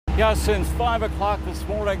Yeah, since 5 o'clock this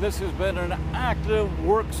morning, this has been an active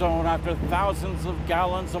work zone after thousands of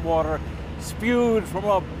gallons of water spewed from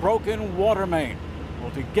a broken water main.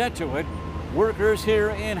 Well, to get to it, workers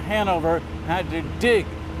here in Hanover had to dig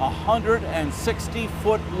a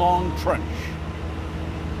 160-foot-long trench.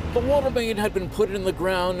 The water main had been put in the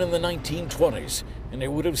ground in the 1920s, and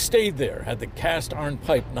it would have stayed there had the cast iron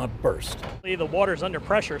pipe not burst. The water's under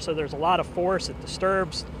pressure, so there's a lot of force. It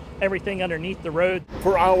disturbs everything underneath the road.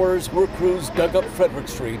 For hours, work crews dug up Frederick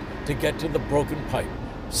Street to get to the broken pipe.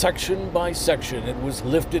 Section by section, it was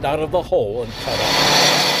lifted out of the hole and cut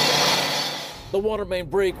off. The water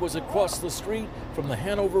main break was across the street from the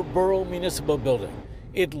Hanover Borough Municipal Building.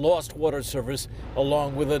 It lost water service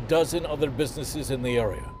along with a dozen other businesses in the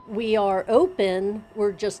area. We are open,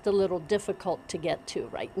 we're just a little difficult to get to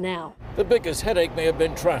right now. The biggest headache may have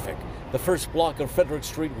been traffic. The first block of Frederick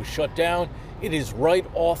Street was shut down. It is right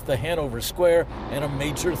off the Hanover Square and a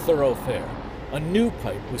major thoroughfare. A new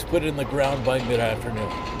pipe was put in the ground by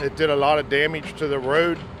mid-afternoon. It did a lot of damage to the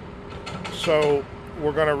road, so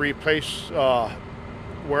we're going to replace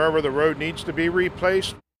wherever the road needs to be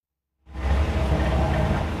replaced.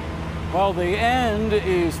 Well, the end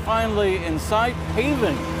is finally in sight.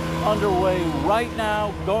 Paving underway right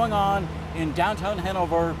now, going on in downtown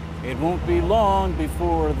Hanover. It won't be long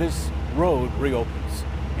before this road reopens.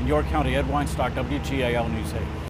 In York County, Ed Weinstock, WGAL News 8.